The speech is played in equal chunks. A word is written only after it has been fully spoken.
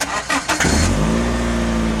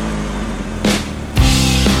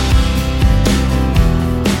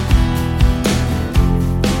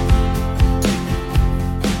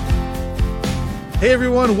Hey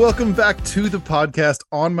everyone, welcome back to the podcast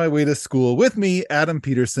On My Way to School with me, Adam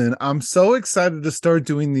Peterson. I'm so excited to start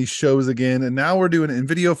doing these shows again, and now we're doing it in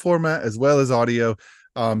video format as well as audio.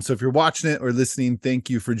 So if you're watching it or listening,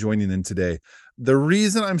 thank you for joining in today. The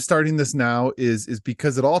reason I'm starting this now is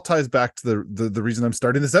because it all ties back to the reason I'm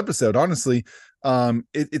starting this episode. Honestly,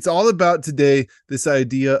 it's all about today, this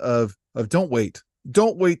idea of don't wait.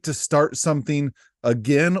 Don't wait to start something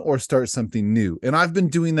again or start something new. And I've been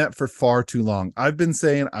doing that for far too long. I've been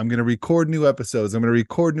saying I'm going to record new episodes.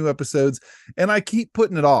 And I keep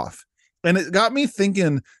putting it off. And it got me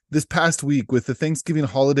thinking this past week with the Thanksgiving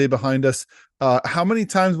holiday behind us, how many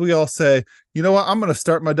times we all say, you know what, I'm going to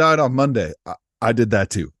start my diet on Monday. I did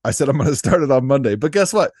that too. I said I'm going to start it on Monday, but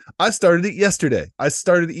guess what? I started it yesterday. I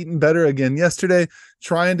started eating better again yesterday,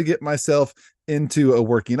 trying to get myself into a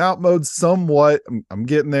working out mode somewhat. I'm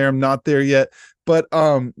getting there. I'm not there yet. But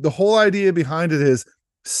the whole idea behind it is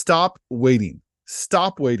stop waiting.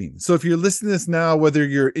 Stop waiting. So if you're listening to this now, whether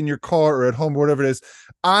you're in your car or at home or whatever it is,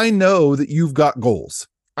 I know that you've got goals.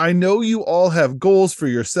 I know you all have goals for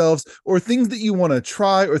yourselves or things that you want to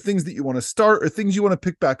try or things that you want to start or things you want to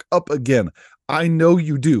pick back up again. I know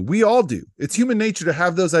you do. We all do. It's human nature to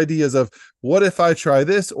have those ideas of what if I try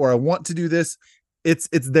this or I want to do this. It's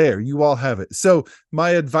there. You all have it. So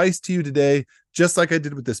my advice to you today, just like I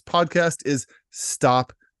did with this podcast, is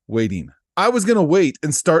stop waiting. I was going to wait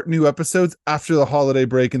and start new episodes after the holiday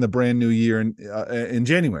break and the brand new year in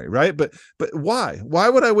January, right? But why? Why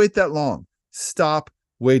would I wait that long? Stop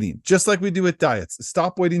waiting. Just like we do with diets.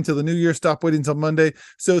 Stop waiting till the new year. Stop waiting till Monday.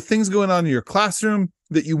 So things going on in your classroom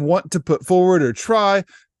that you want to put forward or try,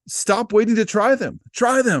 stop waiting to try them.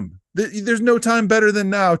 Try them. There's no time better than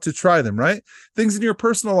now to try them, right? Things in your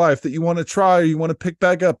personal life that you want to try or you want to pick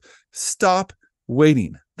back up, stop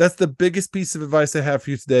waiting. That's the biggest piece of advice I have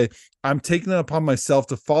for you today. I'm taking it upon myself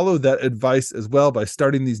to follow that advice as well by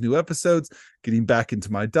starting these new episodes, getting back into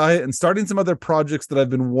my diet, and starting some other projects that I've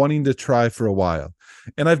been wanting to try for a while.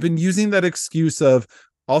 And I've been using that excuse of,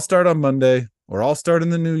 I'll start on Monday, or I'll start in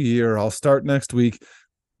the new year, or I'll start next week.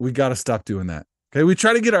 We got to stop doing that. Okay, we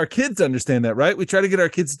try to get our kids to understand that, right? We try to get our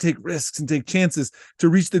kids to take risks and take chances to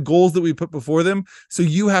reach the goals that we put before them. So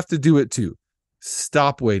you have to do it too.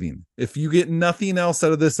 Stop waiting. If you get nothing else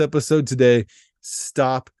out of this episode today,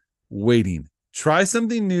 stop waiting. Try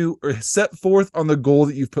something new or set forth on the goal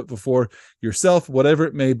that you've put before yourself, whatever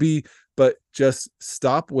it may be, but just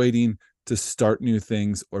stop waiting to start new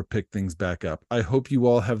things or pick things back up. I hope you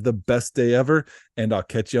all have the best day ever, and I'll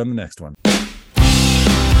catch you on the next one.